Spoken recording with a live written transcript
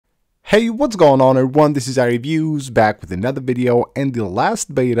Hey, what's going on everyone? This is iReviews back with another video, and the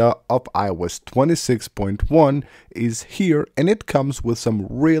last beta of iOS 26.1 is here, and it comes with some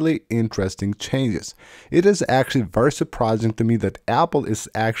really interesting changes. It is actually very surprising to me that Apple is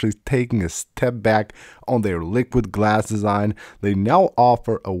actually taking a step back on their liquid glass design. They now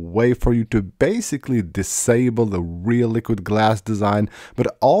offer a way for you to basically disable the real liquid glass design, but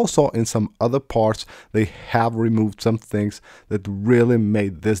also in some other parts they have removed some things that really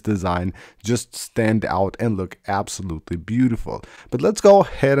made this design just stand out and look absolutely beautiful. But let's go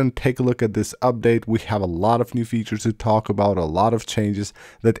ahead and take a look at this update. We have a lot of new features to talk about, a lot of changes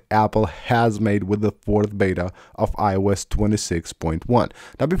that Apple has made with the fourth beta of iOS 26.1.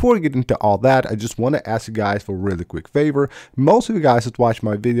 Now, before we get into all that, I just want to ask you guys for a really quick favor. Most of you guys that watch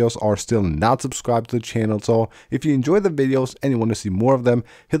my videos are still not subscribed to the channel, so if you enjoy the videos and you want to see more of them,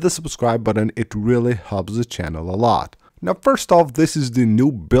 hit the subscribe button. It really helps the channel a lot. Now, first off, this is the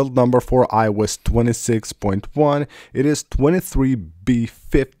new build number for iOS 26.1. It is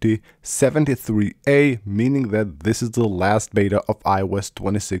 23B5073A, meaning that this is the last beta of iOS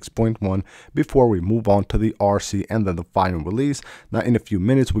 26.1 before we move on to the RC and then the final release. Now, in a few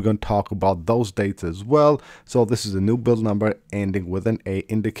minutes, we're going to talk about those dates as well. So this is a new build number ending with an A,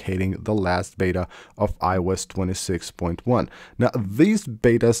 indicating the last beta of iOS 26.1. Now, these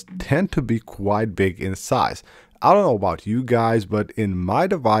betas tend to be quite big in size. I don't know about you guys, but in my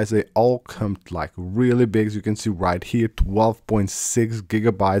device, they all come like really big. As you can see right here, 12.6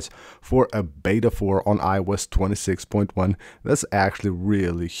 gigabytes for a beta 4 on iOS 26.1. That's actually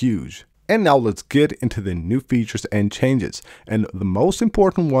really huge. And now let's get into the new features and changes. And the most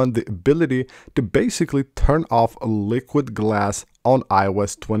important one, the ability to basically turn off a liquid glass on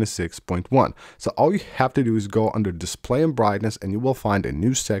iOS 26.1. So all you have to do is go under display and brightness, and you will find a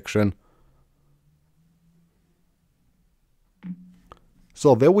new section.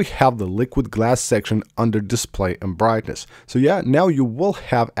 So there we have the liquid glass section under display and brightness. So yeah, now you will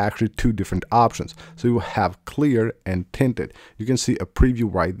have actually two different options. So you will have clear and tinted. You can see a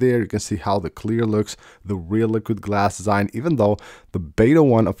preview right there. You can see how the clear looks, the real liquid glass design, even though the beta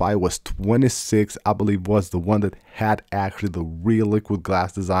one of iOS 26, I believe, was the one that had actually the real liquid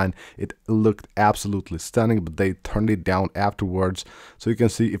glass design. It looked absolutely stunning, but they turned it down afterwards. So you can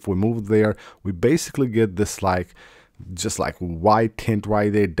see if we move there, we basically get this just like white tint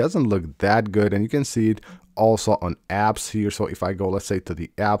right there. It doesn't look that good, and you can see it also on apps here. So if I go, let's say, to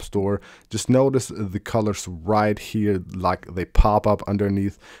the App Store, just notice the colors right here, like they pop up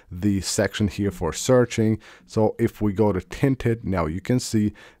underneath the section here for searching. So if we go to tinted, now you can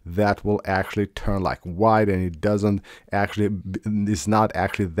see that will actually turn like white, and it doesn't actually, it's not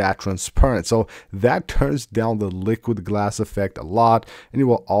actually that transparent. So that turns down the liquid glass effect a lot. And you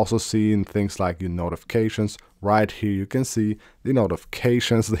will also see in things like your notifications right here, you can see the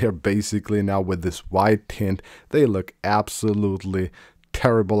notifications. They are basically now with this white tint. They look absolutely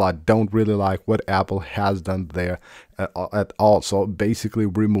terrible. I don't really like what Apple has done there at all. So basically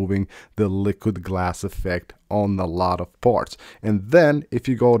removing the liquid glass effect on a lot of parts. And then if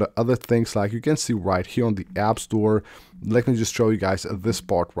you go to other things, like you can see right here on the App Store, let me just show you guys this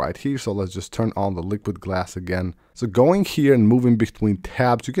part right here. So let's just turn on the liquid glass again. So going here and moving between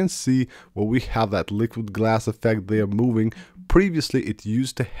tabs, you can see where we have that liquid glass effect there moving. Previously, it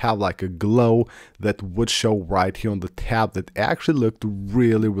used to have like a glow that would show right here on the tab that actually looked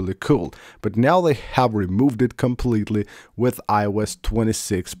really cool. But now they have removed it completely with iOS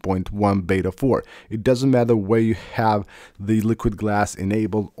 26.1 beta 4. It doesn't matter where you have the liquid glass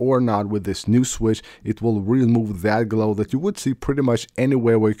enabled or not. With this new switch, it will remove that glow that you would see pretty much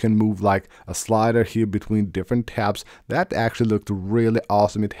anywhere where you can move like a slider here between different tabs. That actually looked really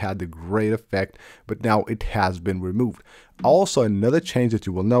awesome. It had a great effect, but now it has been removed. Also, another change that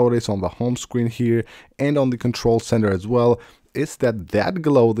you will notice on the home screen here and on the control center as well is that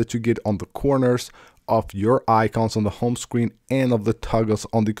glow that you get on the corners of your icons on the home screen and of the toggles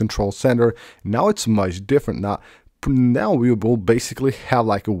on the control center. Now it's much different. Now we will basically have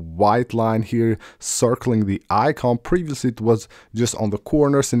like a white line here circling the icon. Previously it was just on the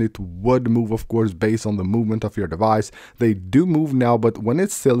corners, and it would move, of course, based on the movement of your device. They do move now, but when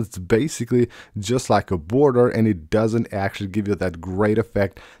it's still, it's basically just like a border, and it doesn't actually give you that great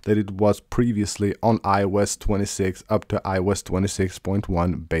effect that it was previously on iOS 26 up to iOS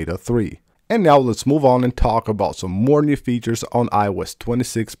 26.1 beta 3. And now let's move on and talk about some more new features on iOS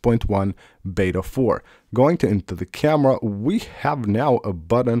 26.1 beta 4. Going into the camera, we have now a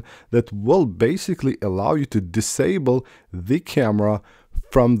button that will basically allow you to disable the camera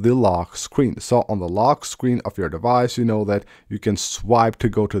from the lock screen. So on the lock screen of your device, you know that you can swipe to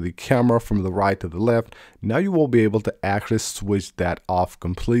go to the camera from the right to the left. Now you will be able to actually switch that off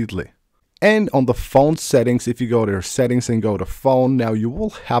completely. And on the phone settings, if you go to your settings and go to phone, now you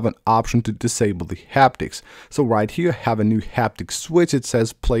will have an option to disable the haptics. So right here, have a new haptic switch. It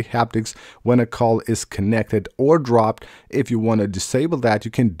says play haptics when a call is connected or dropped. If you want to disable that,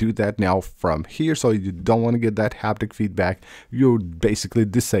 you can do that now from here. So you don't want to get that haptic feedback, you basically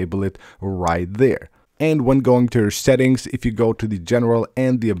disable it right there. And when going to your settings, if you go to the general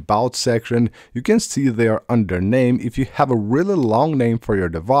and the about section, you can see there under name. If you have a really long name for your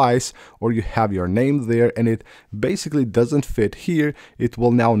device, or you have your name there and it basically doesn't fit here, it will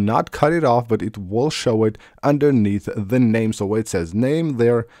now not cut it off, but it will show it underneath the name. So where it says name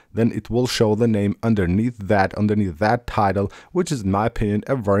there, then it will show the name underneath that title, which is in my opinion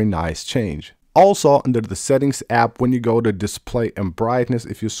a very nice change. Also, under the settings app, when you go to display and brightness,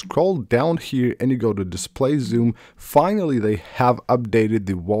 if you scroll down here and you go to display zoom, finally they have updated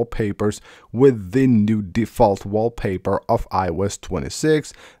the wallpapers with the new default wallpaper of iOS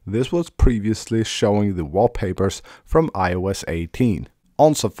 26. This was previously showing the wallpapers from iOS 18.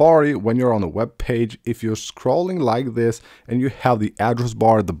 On Safari, when you're on a web page, if you're scrolling like this and you have the address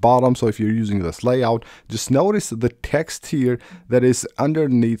bar at the bottom, so if you're using this layout, just notice the text here that is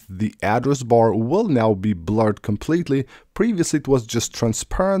underneath the address bar will now be blurred completely. Previously it was just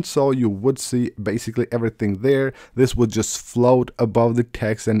transparent, so you would see basically everything there. This would just float above the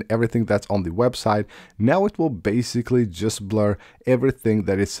text and everything that's on the website. Now it will basically just blur everything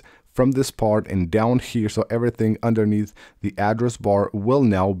that is from this part and down here, so everything underneath the address bar will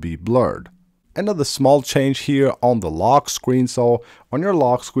now be blurred. Another small change here on the lock screen. So on your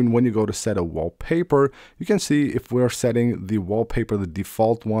lock screen, when you go to set a wallpaper, you can see if we're setting the wallpaper, the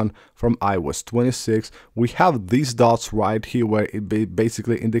default one from iOS 26, we have these dots right here where it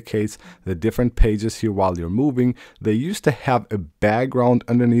basically indicates the different pages here while you're moving. They used to have a background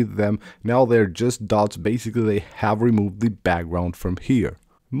underneath them. Now they're just dots. Basically, they have removed the background from here.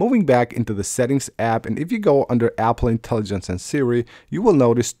 Moving back into the settings app, and if you go under Apple Intelligence and Siri, you will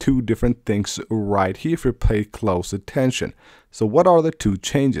notice two different things right here if you pay close attention. So what are the two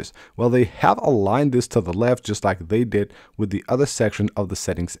changes? Well, they have aligned this to the left just like they did with the other section of the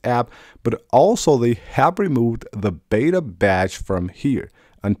settings app, but also they have removed the beta badge from here.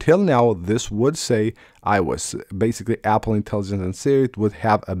 Until now, this would say iOS, basically Apple Intelligence and Siri would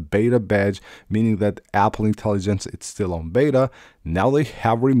have a beta badge, meaning that Apple Intelligence is still on beta. Now they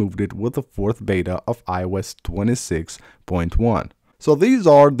have removed it with the fourth beta of iOS 26.1. So these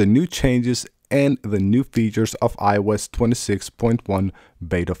are the new changes and the new features of iOS 26.1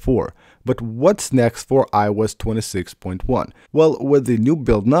 Beta 4. But what's next for iOS 26.1? Well, with the new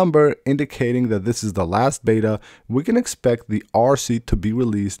build number indicating that this is the last beta, we can expect the RC to be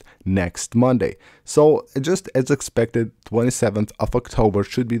released next Monday. So just as expected, 27th of October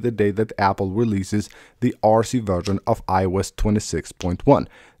should be the day that Apple releases the RC version of iOS 26.1.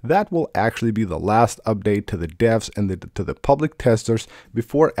 That will actually be the last update to the devs and to the public testers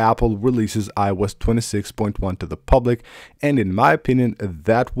before Apple releases iOS 26.1 to the public. And in my opinion,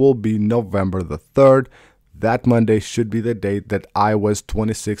 that will be November the 3rd. That Monday should be the date that iOS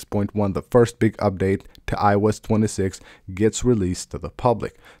 26.1, the first big update to iOS 26, gets released to the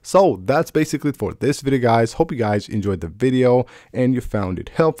public. So that's basically it for this video, guys. Hope you guys enjoyed the video and you found it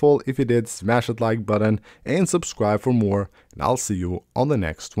helpful. If you did, smash that like button and subscribe for more, and I'll see you on the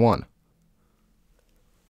next one.